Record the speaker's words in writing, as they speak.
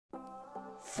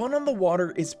Fun on the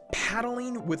water is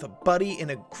paddling with a buddy in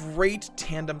a great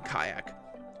tandem kayak.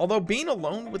 Although being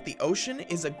alone with the ocean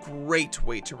is a great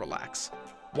way to relax.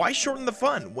 Why shorten the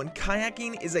fun when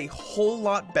kayaking is a whole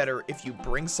lot better if you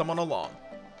bring someone along?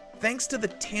 Thanks to the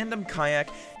Tandem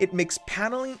Kayak, it makes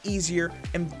paddling easier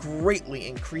and greatly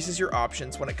increases your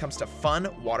options when it comes to fun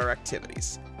water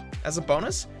activities. As a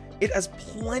bonus, it has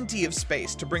plenty of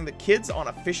space to bring the kids on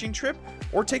a fishing trip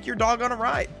or take your dog on a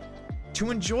ride. To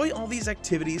enjoy all these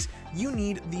activities, you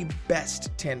need the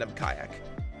best tandem kayak.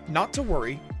 Not to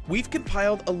worry, we've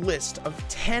compiled a list of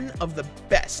 10 of the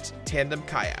best tandem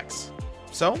kayaks.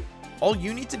 So, all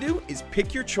you need to do is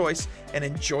pick your choice and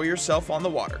enjoy yourself on the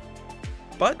water.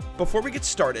 But before we get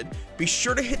started, be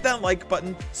sure to hit that like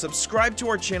button, subscribe to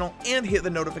our channel, and hit the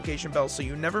notification bell so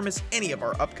you never miss any of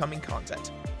our upcoming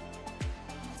content.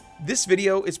 This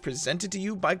video is presented to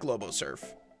you by GloboSurf.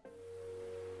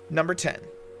 Number 10.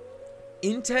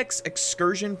 Intex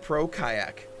Excursion Pro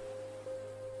Kayak.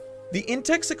 The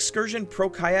Intex Excursion Pro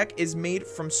Kayak is made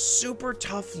from super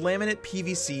tough laminate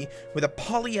PVC with a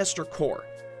polyester core.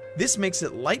 This makes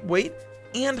it lightweight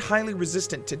and highly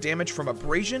resistant to damage from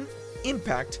abrasion,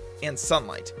 impact, and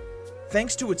sunlight.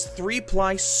 Thanks to its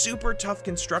 3-ply super tough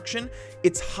construction,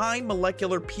 its high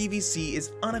molecular PVC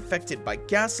is unaffected by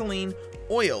gasoline,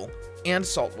 oil, and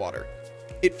salt water.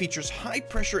 It features high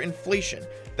pressure inflation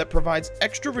that provides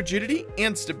extra rigidity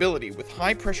and stability with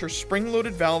high pressure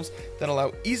spring-loaded valves that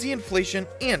allow easy inflation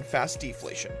and fast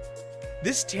deflation.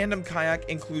 This tandem kayak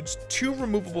includes 2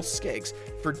 removable skegs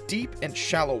for deep and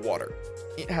shallow water.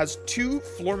 It has 2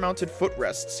 floor-mounted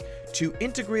footrests, 2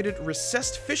 integrated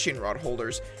recessed fishing rod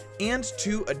holders, and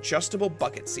 2 adjustable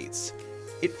bucket seats.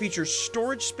 It features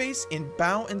storage space in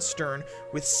bow and stern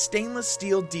with stainless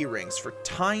steel D-rings for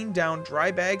tying down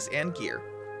dry bags and gear.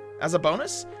 As a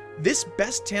bonus, this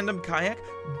best tandem kayak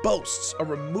boasts a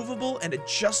removable and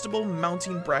adjustable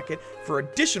mounting bracket for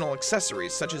additional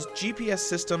accessories such as GPS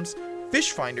systems,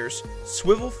 fish finders,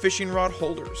 swivel fishing rod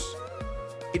holders.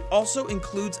 It also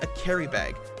includes a carry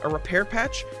bag, a repair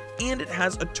patch, and it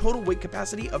has a total weight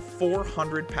capacity of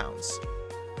 400 pounds.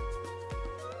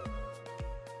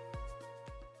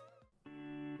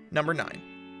 Number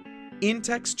 9.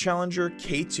 Intex Challenger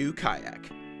K2 Kayak.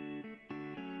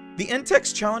 The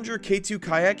Intex Challenger K2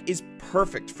 Kayak is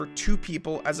perfect for 2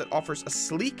 people as it offers a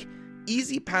sleek,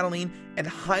 easy paddling, and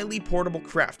highly portable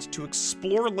craft to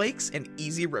explore lakes and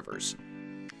easy rivers.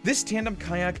 This tandem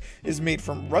kayak is made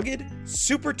from rugged,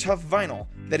 super tough vinyl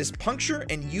that is puncture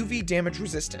and UV damage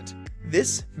resistant.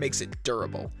 This makes it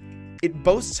durable. It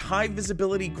boasts high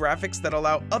visibility graphics that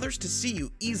allow others to see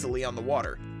you easily on the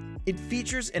water. It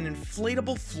features an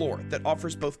inflatable floor that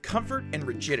offers both comfort and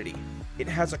rigidity. It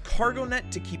has a cargo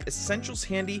net to keep essentials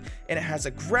handy, and it has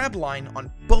a grab line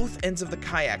on both ends of the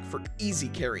kayak for easy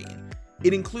carrying.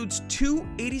 It includes 2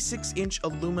 86-inch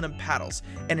aluminum paddles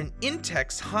and an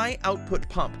Intex high-output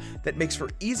pump that makes for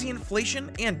easy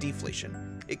inflation and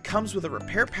deflation. It comes with a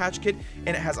repair patch kit,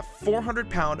 and it has a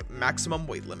 400-pound maximum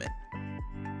weight limit.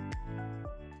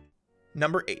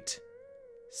 Number 8.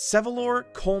 Sevalor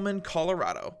Coleman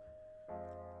Colorado.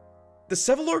 The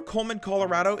Sevalor Coleman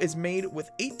Colorado is made with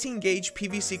 18-gauge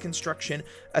PVC construction,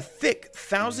 a thick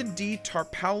 1000D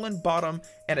tarpaulin bottom,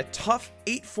 and a tough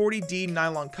 840D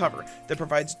nylon cover that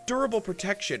provides durable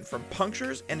protection from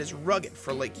punctures and is rugged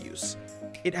for lake use.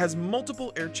 It has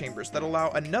multiple air chambers that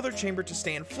allow another chamber to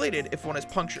stay inflated if one is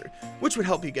punctured, which would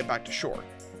help you get back to shore.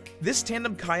 This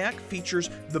tandem kayak features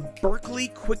the Berkeley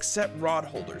quick-set rod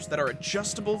holders that are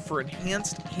adjustable for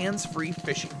enhanced hands-free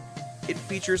fishing. It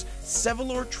features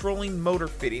Sevalor trolling motor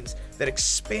fittings that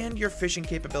expand your fishing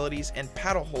capabilities and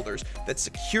paddle holders that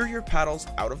secure your paddles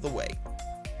out of the way.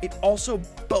 It also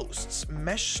boasts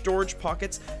mesh storage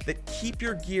pockets that keep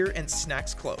your gear and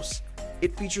snacks close.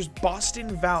 It features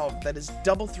Boston valve that is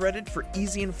double-threaded for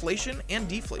easy inflation and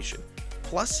deflation.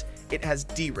 Plus, it has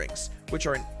D-rings, which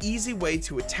are an easy way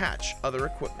to attach other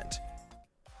equipment.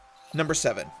 Number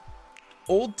 7.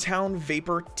 Old Town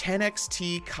Vapor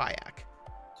 10XT Kayak.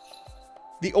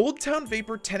 The Old Town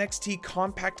Vapor 10XT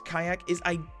compact kayak is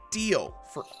ideal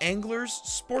for anglers,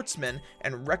 sportsmen,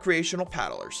 and recreational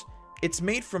paddlers. It's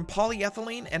made from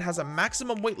polyethylene and has a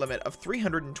maximum weight limit of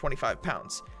 325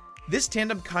 pounds. This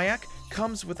tandem kayak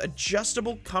comes with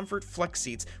adjustable comfort flex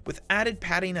seats with added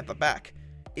padding at the back.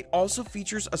 It also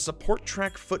features a support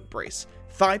track foot brace,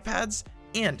 thigh pads,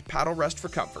 and paddle rest for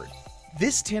comfort.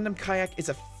 This tandem kayak is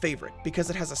a favorite because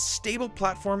it has a stable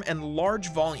platform and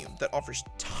large volume that offers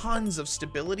tons of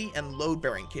stability and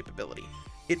load-bearing capability.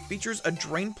 It features a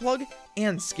drain plug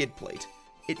and skid plate.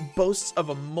 It boasts of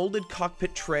a molded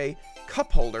cockpit tray,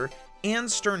 cup holder, and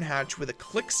stern hatch with a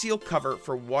click seal cover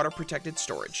for water-protected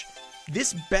storage.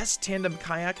 This best tandem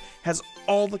kayak has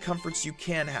all the comforts you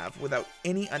can have without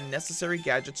any unnecessary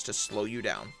gadgets to slow you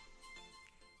down.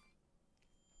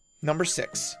 Number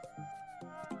 6.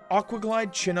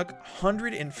 Aquaglide Chinook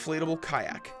 100 Inflatable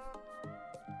Kayak.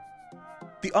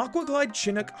 The Aquaglide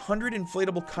Chinook 100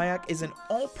 Inflatable Kayak is an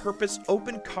all-purpose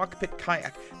open cockpit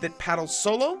kayak that paddles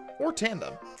solo or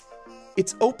tandem.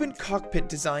 Its open cockpit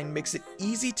design makes it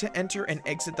easy to enter and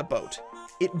exit the boat.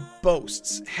 It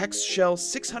boasts Hex Shell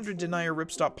 600 denier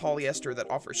ripstop polyester that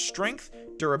offers strength,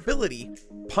 durability,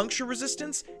 puncture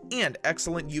resistance, and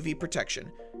excellent UV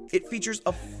protection. It features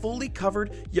a fully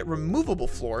covered yet removable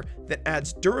floor that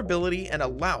adds durability and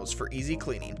allows for easy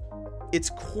cleaning. Its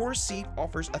core seat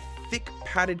offers a thick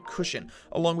padded cushion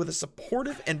along with a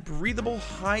supportive and breathable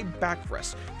high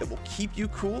backrest that will keep you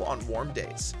cool on warm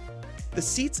days. The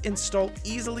seats install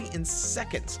easily in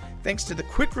seconds thanks to the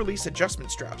quick release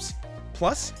adjustment straps.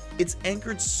 Plus, it's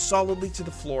anchored solidly to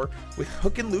the floor with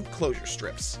hook and loop closure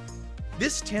strips.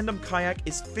 This tandem kayak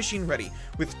is fishing ready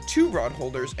with 2 rod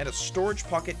holders and a storage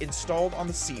pocket installed on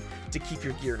the seat to keep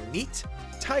your gear neat,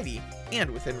 tidy, and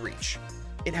within reach.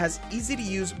 It has easy to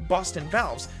use Boston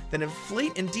valves that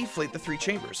inflate and deflate the 3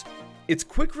 chambers. Its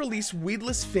quick release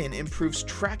weedless fin improves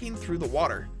tracking through the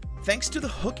water. Thanks to the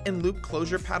hook and loop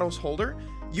closure paddles holder,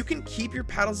 you can keep your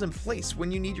paddles in place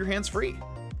when you need your hands free.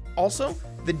 Also,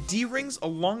 the D-rings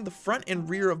along the front and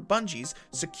rear of bungees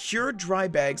secure dry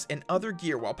bags and other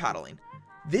gear while paddling.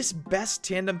 This best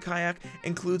tandem kayak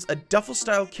includes a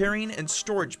duffel-style carrying and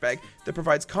storage bag that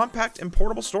provides compact and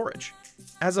portable storage.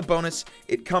 As a bonus,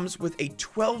 it comes with a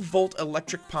 12-volt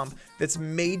electric pump that's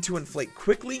made to inflate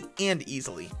quickly and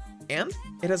easily. And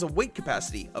it has a weight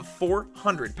capacity of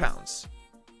 400 pounds.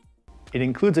 It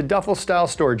includes a duffel-style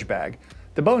storage bag.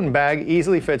 The boat and bag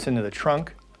easily fits into the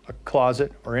trunk, a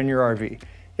closet, or in your RV.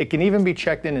 It can even be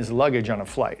checked in as luggage on a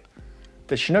flight.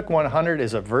 The Chinook 100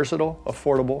 is a versatile,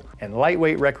 affordable, and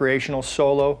lightweight recreational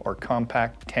solo or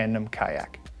compact tandem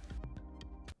kayak.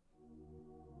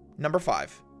 Number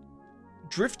 5.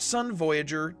 Driftsun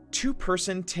Voyager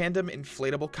 2-person tandem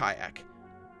inflatable kayak.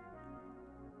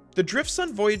 The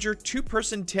Driftsun Voyager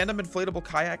 2-person tandem inflatable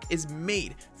kayak is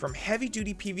made from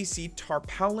heavy-duty PVC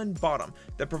tarpaulin bottom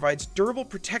that provides durable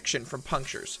protection from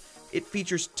punctures. It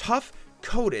features tough,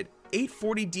 coated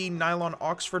 840D nylon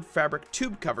Oxford fabric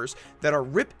tube covers that are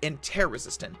rip and tear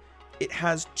resistant. It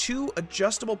has 2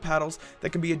 adjustable paddles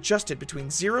that can be adjusted between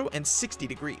 0 and 60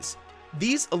 degrees.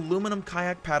 These aluminum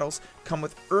kayak paddles come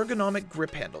with ergonomic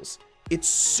grip handles. It's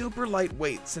super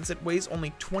lightweight since it weighs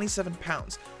only 27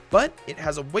 pounds, but it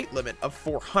has a weight limit of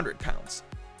 400 pounds.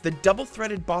 The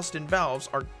double-threaded Boston valves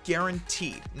are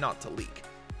guaranteed not to leak.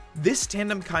 This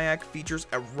tandem kayak features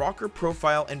a rocker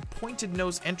profile and pointed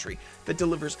nose entry that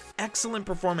delivers excellent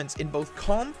performance in both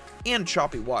calm and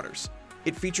choppy waters.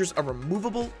 It features a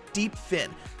removable, deep fin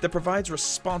that provides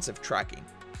responsive tracking.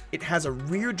 It has a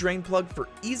rear drain plug for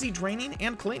easy draining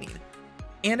and cleaning.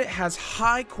 And it has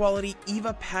high-quality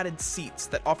EVA padded seats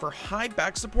that offer high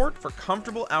back support for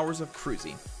comfortable hours of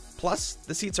cruising. Plus,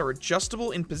 the seats are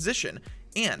adjustable in position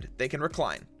and they can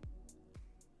recline.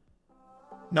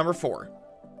 Number 4.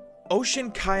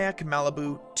 Ocean Kayak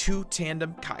Malibu 2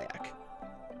 Tandem Kayak.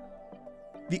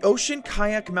 The Ocean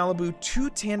Kayak Malibu 2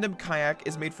 Tandem Kayak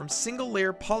is made from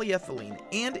single-layer polyethylene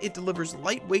and it delivers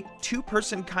lightweight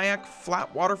 2-person kayak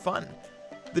flat water fun.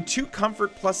 The 2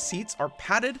 Comfort Plus seats are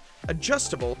padded,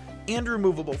 adjustable, and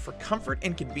removable for comfort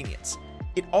and convenience.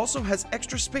 It also has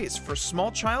extra space for a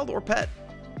small child or pet.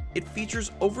 It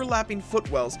features overlapping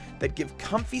footwells that give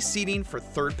comfy seating for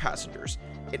third passengers.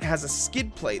 It has a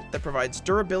skid plate that provides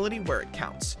durability where it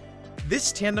counts.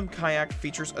 This tandem kayak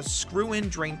features a screw-in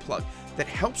drain plug that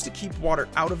helps to keep water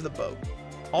out of the boat.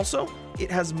 Also, it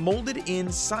has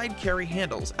molded-in side carry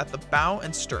handles at the bow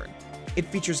and stern. It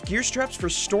features gear straps for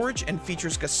storage and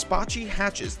features Gaspachi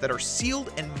hatches that are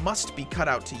sealed and must be cut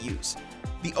out to use.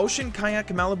 The Ocean Kayak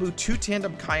Malibu 2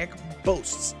 Tandem Kayak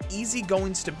boasts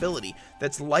easygoing stability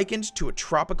that's likened to a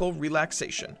tropical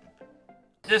relaxation.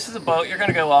 This is a boat you're going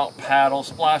to go out, paddle,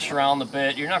 splash around a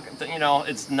bit. You're not,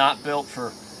 it's not built for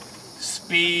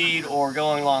speed or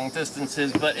going long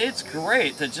distances, but it's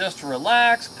great to just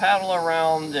relax, paddle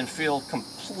around, and feel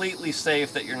completely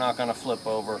safe that you're not going to flip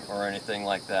over or anything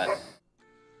like that.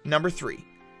 Number 3.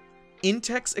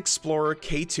 Intex Explorer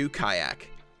K2 Kayak.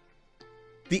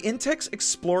 The Intex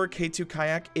Explorer K2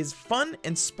 Kayak is fun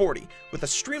and sporty with a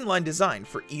streamlined design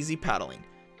for easy paddling.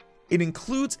 It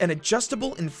includes an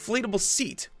adjustable inflatable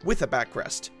seat with a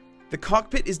backrest. The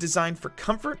cockpit is designed for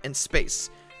comfort and space.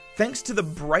 Thanks to the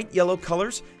bright yellow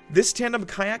colors, this tandem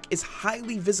kayak is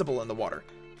highly visible in the water.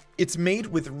 It's made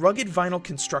with rugged vinyl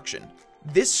construction.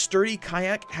 This sturdy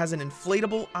kayak has an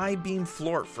inflatable I-beam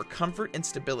floor for comfort and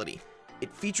stability.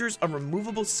 It features a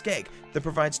removable skeg that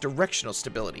provides directional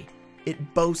stability.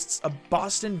 It boasts a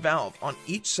Boston valve on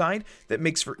each side that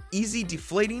makes for easy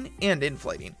deflating and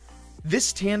inflating.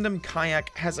 This tandem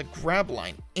kayak has a grab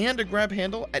line and a grab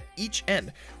handle at each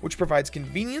end, which provides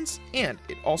convenience, and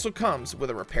it also comes with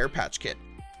a repair patch kit.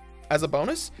 As a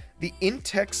bonus, the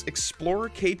Intex Explorer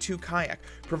K2 kayak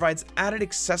provides added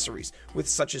accessories with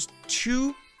such as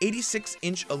two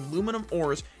 86-inch aluminum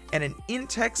oars and an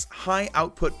Intex high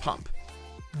output pump.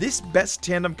 This best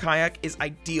tandem kayak is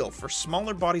ideal for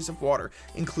smaller bodies of water,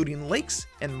 including lakes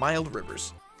and mild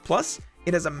rivers. Plus,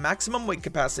 it has a maximum weight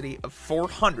capacity of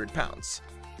 400 pounds.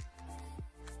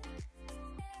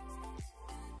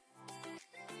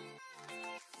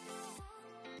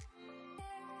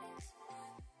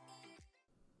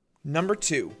 Number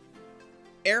 2.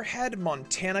 Airhead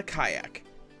Montana Kayak.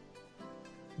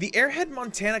 The Airhead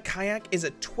Montana Kayak is a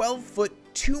 12-foot,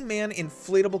 2-man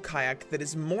inflatable kayak that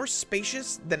is more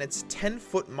spacious than its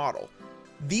 10-foot model.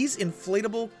 These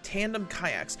inflatable tandem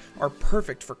kayaks are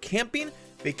perfect for camping,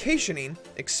 vacationing,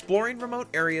 exploring remote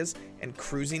areas, and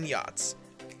cruising yachts.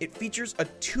 It features a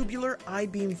tubular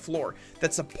I-beam floor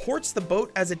that supports the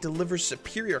boat as it delivers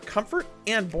superior comfort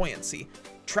and buoyancy.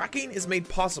 Tracking is made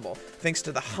possible thanks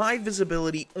to the high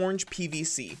visibility orange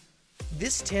PVC.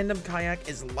 This tandem kayak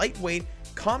is lightweight,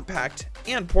 compact,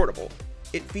 and portable.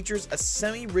 It features a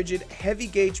semi-rigid,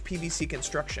 heavy-gauge PVC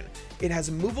construction. It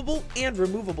has movable and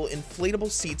removable inflatable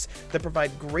seats that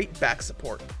provide great back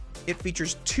support. It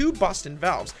features two Boston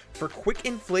valves for quick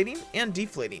inflating and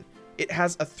deflating. It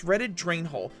has a threaded drain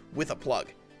hole with a plug.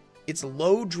 It's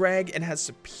low drag and has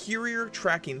superior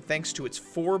tracking thanks to its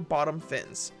 4 bottom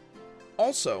fins.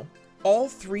 Also, all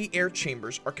 3 air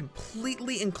chambers are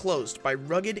completely enclosed by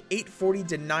rugged 840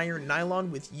 denier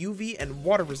nylon with UV and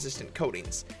water-resistant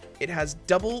coatings. It has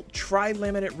double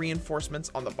tri-laminate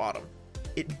reinforcements on the bottom.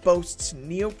 It boasts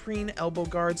neoprene elbow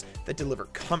guards that deliver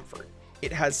comfort.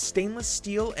 It has stainless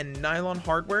steel and nylon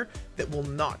hardware that will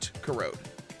not corrode.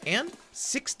 And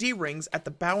 6 D-rings at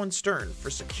the bow and stern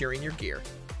for securing your gear.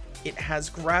 It has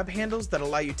grab handles that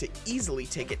allow you to easily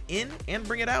take it in and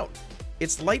bring it out.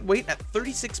 It's lightweight at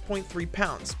 36.3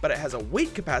 pounds, but it has a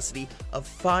weight capacity of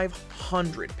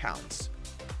 500 pounds.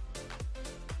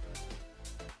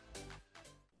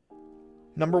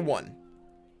 Number 1.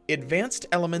 Advanced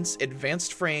Elements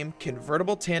Advanced Frame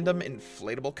Convertible Tandem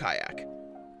Inflatable Kayak.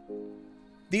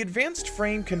 The Advanced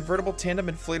Frame Convertible Tandem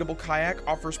Inflatable Kayak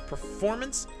offers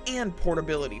performance and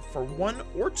portability for 1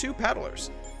 or 2 paddlers.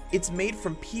 It's made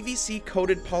from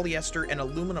PVC-coated polyester and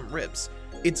aluminum ribs.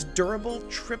 Its durable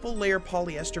triple-layer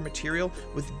polyester material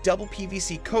with double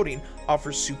PVC coating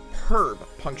offers superb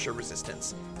puncture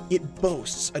resistance. It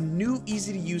boasts a new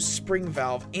easy-to-use spring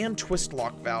valve and twist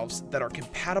lock valves that are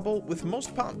compatible with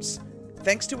most pumps.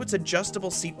 Thanks to its adjustable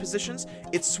seat positions,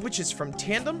 it switches from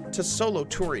tandem to solo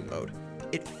touring mode.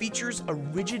 It features a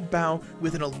rigid bow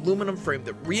with an aluminum frame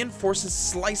that reinforces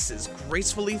slices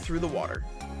gracefully through the water.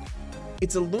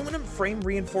 Its aluminum frame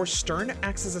reinforced stern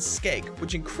acts as a skeg,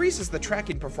 which increases the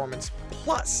tracking performance,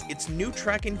 plus its new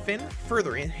tracking fin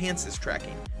further enhances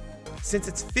tracking. Since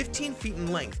it's 15 feet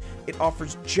in length, it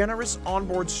offers generous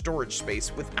onboard storage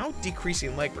space without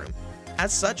decreasing legroom.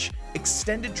 As such,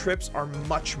 extended trips are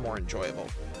much more enjoyable.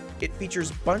 It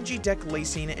features bungee deck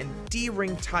lacing and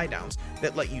D-ring tie-downs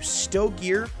that let you stow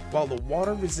gear, while the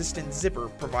water-resistant zipper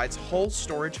provides hull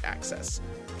storage access.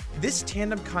 This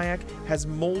tandem kayak has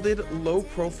molded,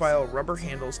 low-profile rubber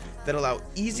handles that allow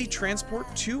easy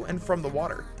transport to and from the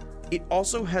water. It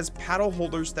also has paddle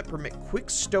holders that permit quick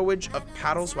stowage of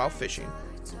paddles while fishing.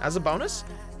 As a bonus,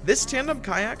 this tandem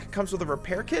kayak comes with a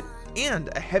repair kit and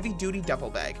a heavy-duty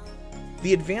duffel bag.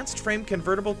 The Advanced Frame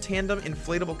Convertible Tandem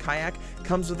Inflatable Kayak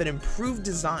comes with an improved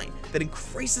design that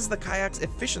increases the kayak's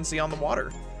efficiency on the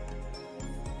water.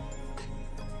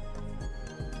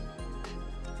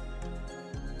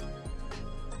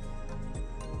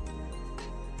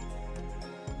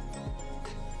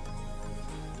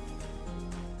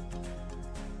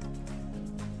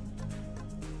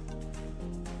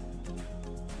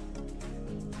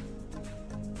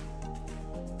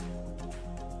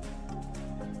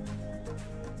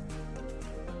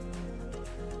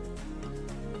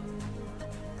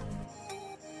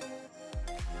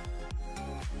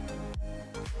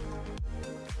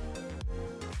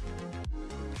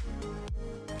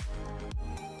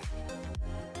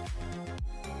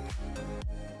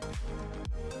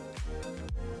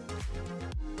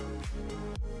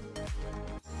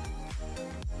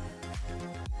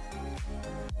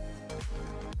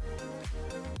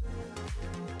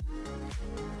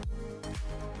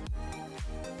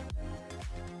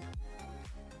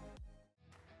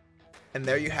 And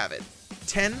there you have it,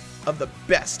 10 of the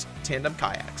best tandem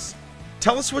kayaks.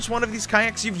 Tell us which one of these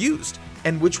kayaks you've used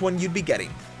and which one you'd be getting.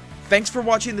 Thanks for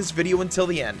watching this video until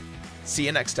the end. See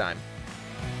you next time.